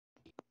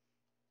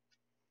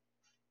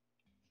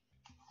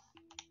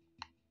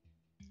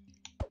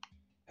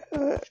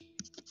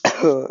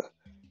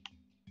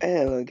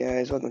Hello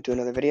guys, welcome to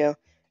another video.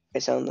 I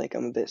sound like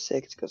I'm a bit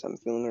sick, it's because I'm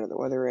feeling under the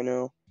weather right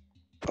now.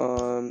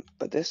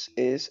 But this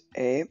is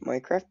a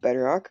Minecraft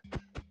Bedrock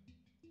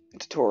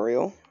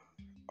tutorial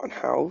on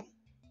how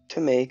to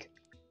make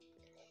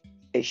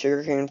a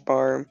sugarcane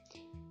farm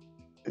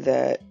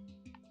that,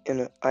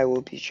 and I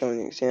will be showing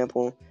an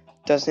example,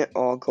 doesn't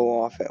all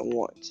go off at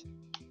once.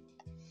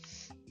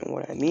 And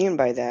what I mean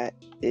by that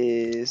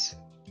is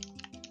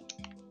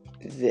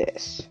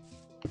this.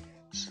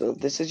 So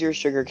this is your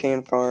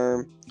sugarcane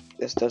farm.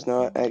 This does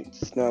not,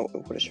 it's not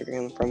what a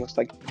sugarcane farm looks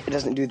like. It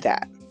doesn't do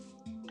that.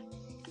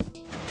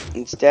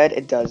 Instead,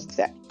 it does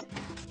that.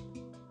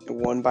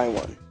 One by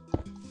one.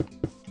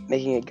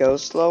 Making it go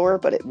slower,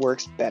 but it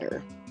works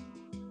better.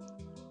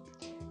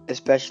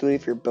 Especially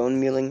if you're bone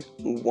mealing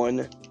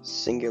one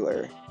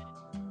singular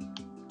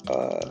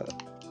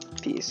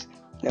piece.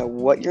 Now,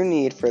 what you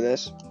need for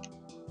this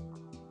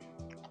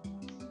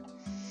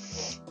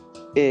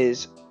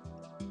is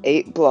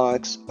 8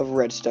 blocks of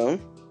redstone,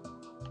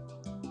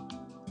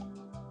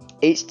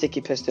 8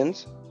 sticky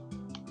pistons,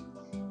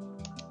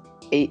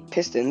 8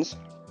 pistons,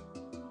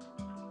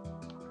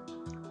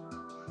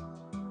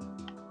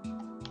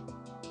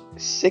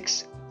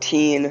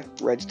 16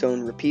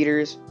 redstone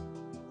repeaters,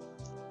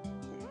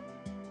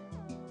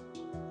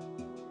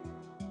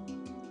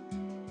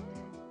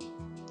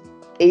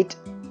 8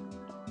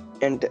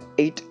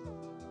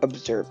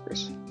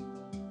 observers,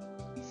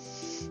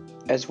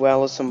 as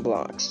well as some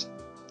blocks.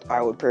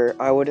 I would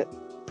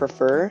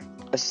prefer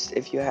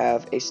if you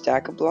have a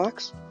stack of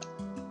blocks,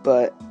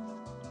 but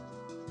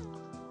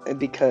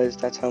because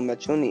that's how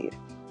much you'll need.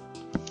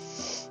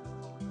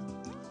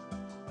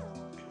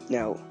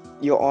 Now,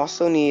 you'll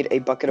also need a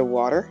bucket of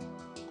water,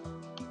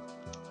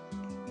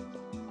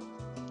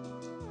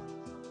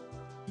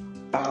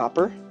 a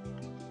hopper,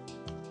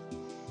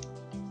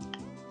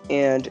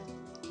 and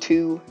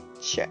 2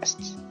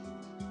 chests.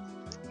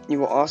 You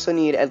will also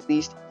need at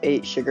least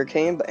 8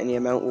 sugarcane, but any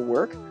amount will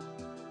work.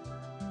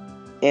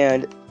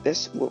 And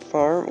this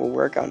farm will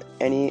work on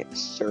any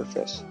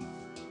surface.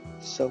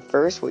 So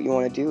first, what you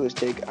want to do is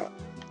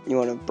you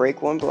want to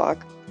break 1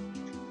 block,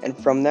 and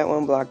from that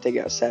 1 block, dig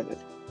out 7. 1,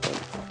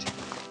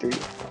 2, 3,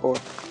 4,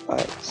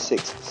 5,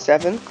 6,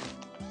 7.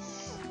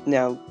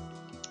 Now,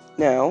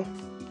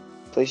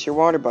 place your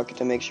water bucket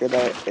to make sure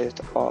that it's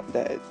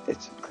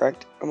the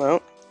correct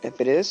amount. If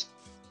it is,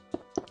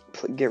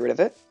 get rid of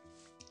it.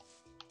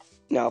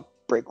 Now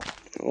break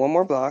 1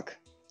 more block,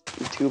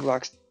 and 2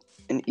 blocks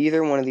in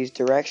either one of these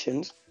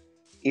directions.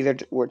 Either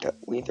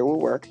will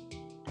work.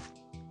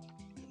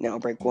 Now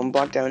break 1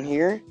 block down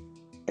here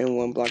and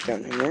 1 block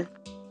down here.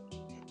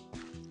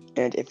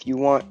 And if you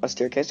want a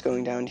staircase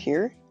going down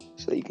here,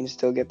 so that you can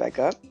still get back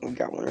up, we've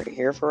got one right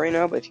here for right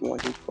now, but if you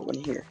want to, put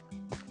one here.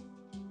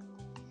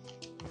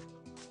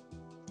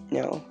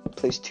 Now,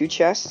 place 2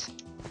 chests.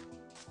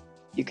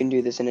 You can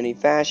do this in any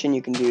fashion.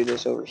 You can do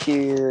this over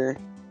here.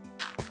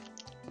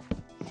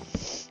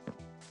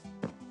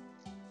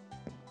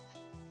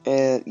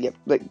 Yep,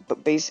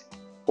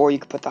 or you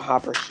could put the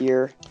hopper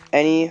here.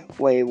 Any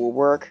way will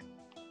work.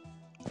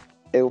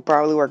 It will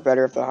probably work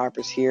better if the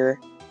hopper's here,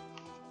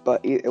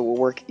 but it will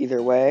work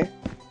either way.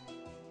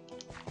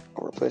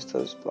 I'll replace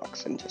those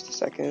blocks in just a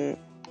second.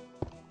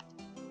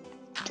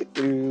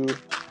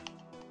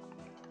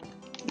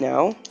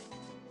 Now,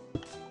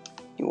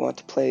 you want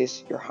to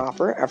place your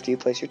hopper after you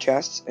place your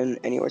chests in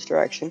any which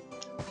direction.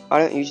 I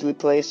don't usually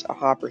place a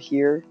hopper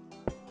here,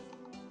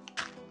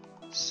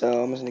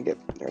 so I'm just going to get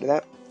rid of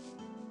that.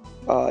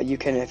 You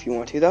can if you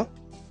want to, though.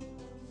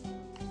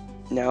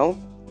 Now,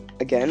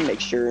 again, make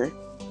sure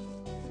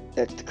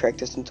that's the correct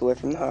distance away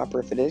from the hopper.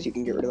 If it is, you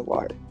can get rid of the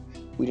water.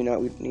 We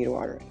need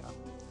water right now.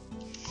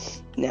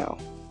 Now,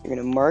 you're going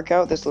to mark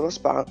out this little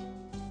spot.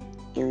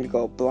 You're going to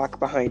go a block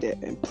behind it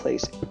and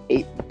place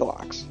 8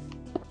 blocks.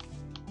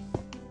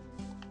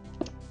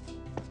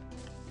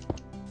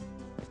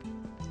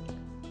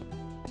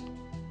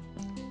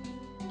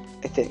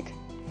 I think.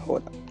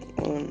 Hold up.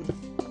 1,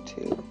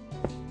 2,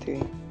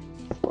 3,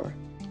 4,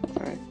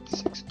 5,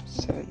 6,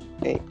 7,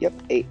 8. Yep,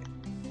 8.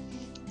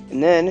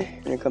 And then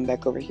you're going to come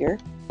back over here.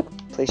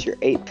 Place your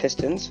 8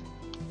 pistons.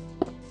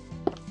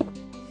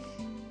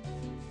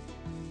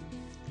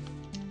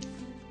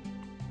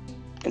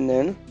 And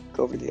then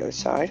go over to the other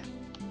side.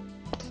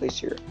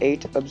 Place your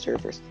 8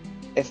 observers.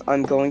 If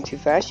I'm going too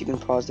fast, you can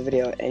pause the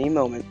video at any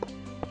moment.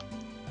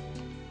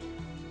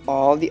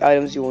 All the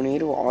items you will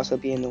need will also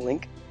be in the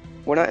link.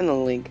 Well, not in the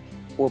link,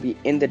 will be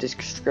in the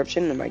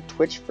description, and my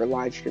Twitch for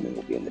live streaming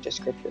will be in the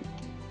description.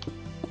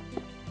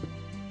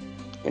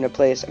 I'm going to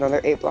place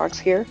another 8 blocks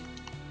here.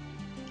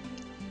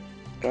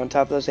 And on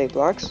top of those 8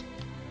 blocks,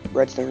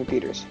 redstone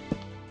repeaters.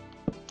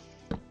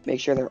 Make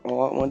sure they're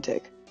all at 1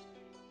 tick.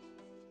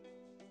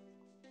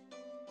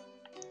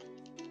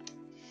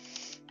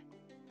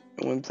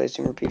 And when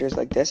placing repeaters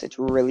like this, it's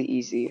really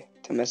easy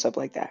to mess up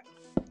like that.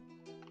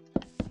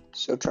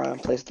 So try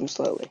and place them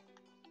slowly.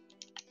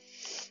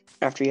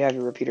 After you have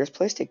your repeaters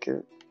placed, take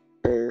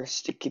your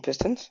sticky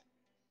pistons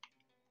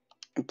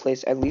and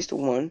place at least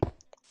 1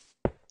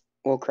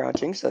 while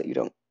crouching so that you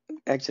don't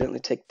accidentally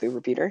take the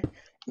repeater,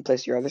 and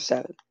place your other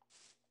 7.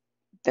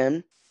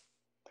 Then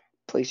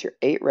place your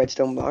 8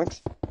 redstone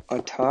blocks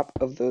on top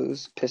of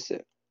those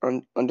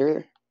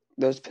under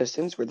those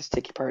pistons where the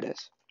sticky part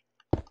is.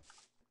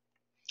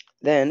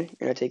 Then you're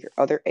going to take your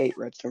other 8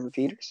 redstone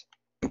repeaters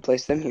and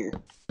place them here.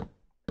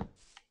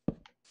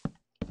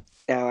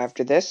 Now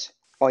after this,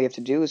 all you have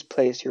to do is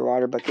place your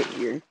water bucket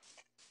here,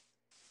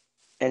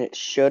 and it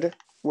should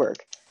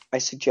work. I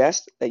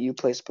suggest that you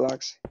place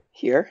blocks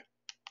here,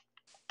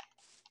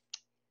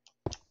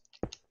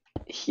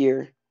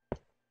 here,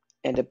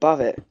 and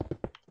above it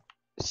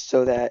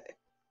so that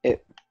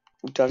it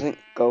doesn't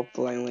go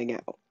flying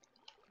out.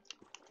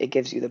 It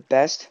gives you the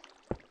best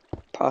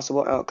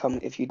possible outcome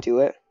if you do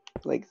it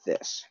like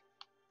this.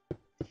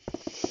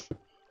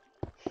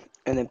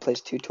 And then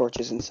place 2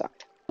 torches inside.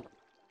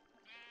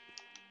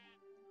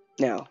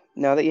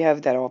 Now that you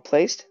have that all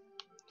placed,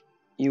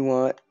 you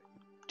want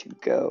to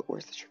go,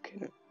 where's the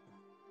sugarcane?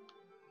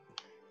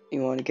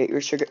 You want to get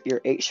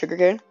your 8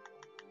 sugarcane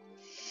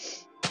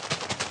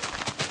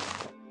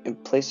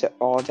and place it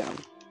all down.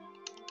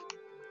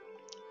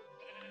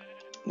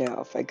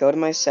 Now, if I go to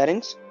my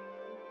settings,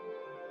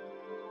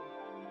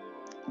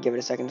 give it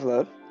a second to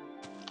load,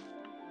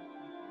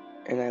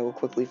 and I will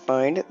quickly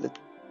find the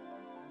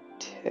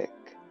tick,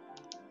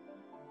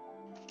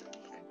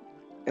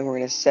 and we're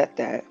going to set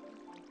that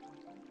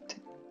to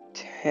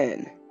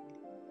 10.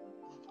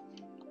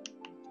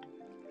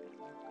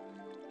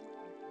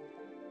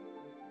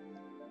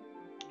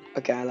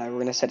 Okay, I lied. We're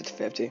going to set it to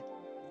 50.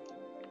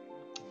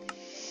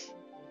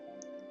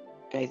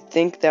 And I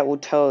think that will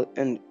tell,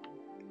 and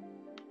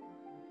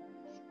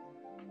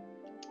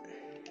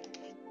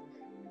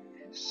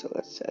so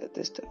let's set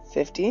this to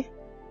 50.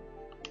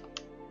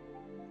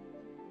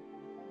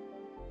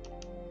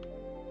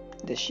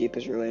 This sheep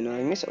is really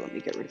annoying me, so let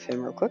me get rid of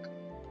him real quick.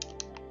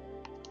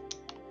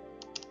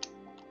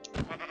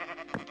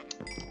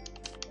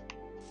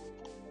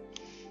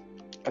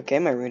 Okay,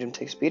 my random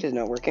tick speed is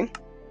not working.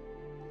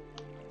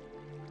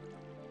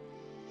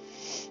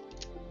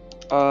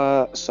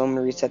 So I'm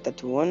gonna reset that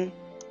to 1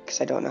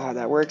 because I don't know how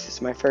that works.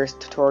 It's my first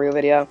tutorial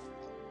video,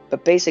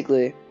 but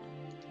basically,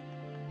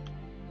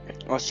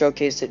 I'll just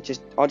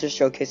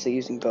showcase it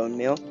using bone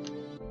meal.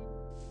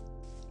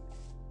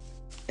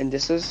 And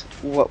this is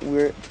what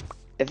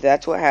if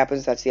that's what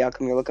happens, that's the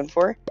outcome you're looking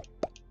for.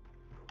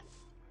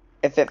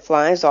 If it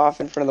flies off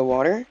in front of the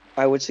water,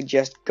 I would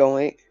suggest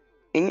going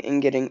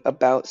and getting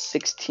about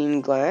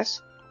 16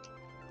 glass.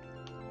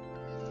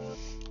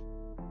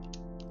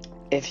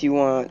 If you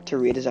want to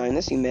redesign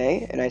this, you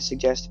may, and I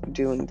suggest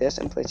doing this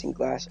and placing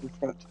glass in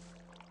front.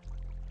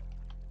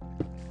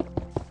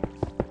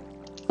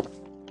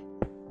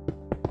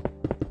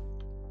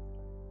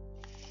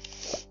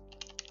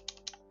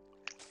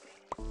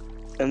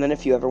 And then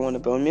if you ever want to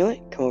bone meal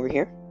it, come over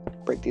here,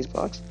 break these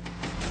blocks,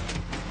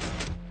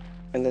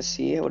 and let's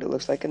see what it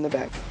looks like in the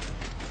back.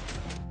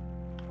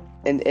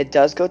 And it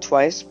does go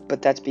twice,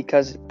 but that's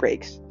because it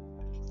breaks.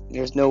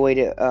 There's no way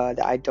to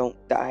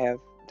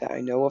that I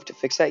know of to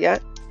fix that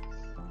yet.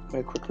 I'm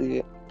gonna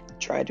quickly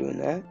try doing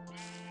that.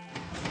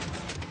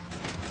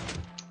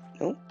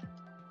 Nope.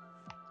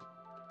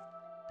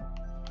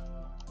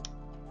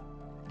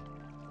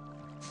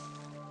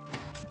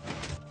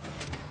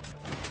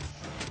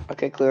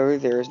 Okay, clearly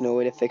there is no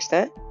way to fix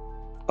that.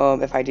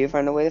 If I do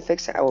find a way to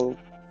fix it, I will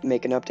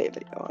make an update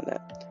video on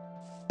that.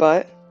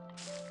 But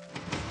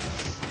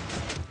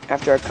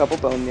after a couple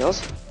bone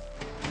meals,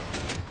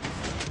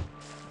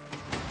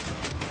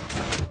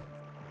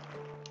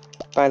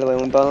 by the way,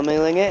 when bone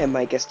mealing it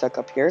might get stuck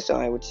up here, so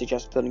I would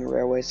suggest building a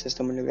railway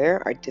system under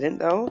there. I didn't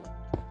though,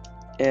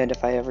 and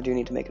if I ever do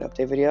need to make an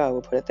update video, I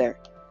will put it there.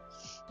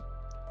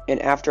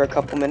 And after a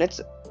couple minutes,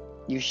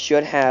 you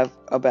should have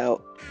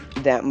about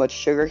that much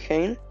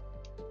sugarcane.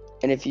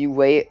 And if you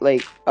wait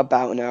like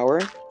about an hour,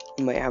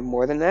 you might have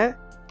more than that.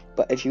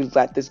 But if you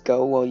let this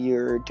go while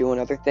you're doing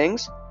other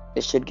things,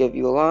 it should give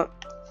you a lot.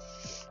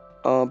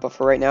 But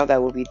for right now,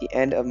 that will be the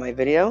end of my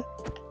video.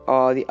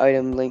 All the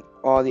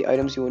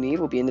items you will need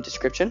will be in the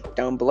description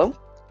down below.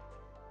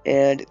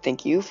 And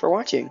thank you for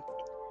watching.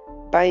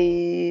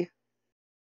 Bye.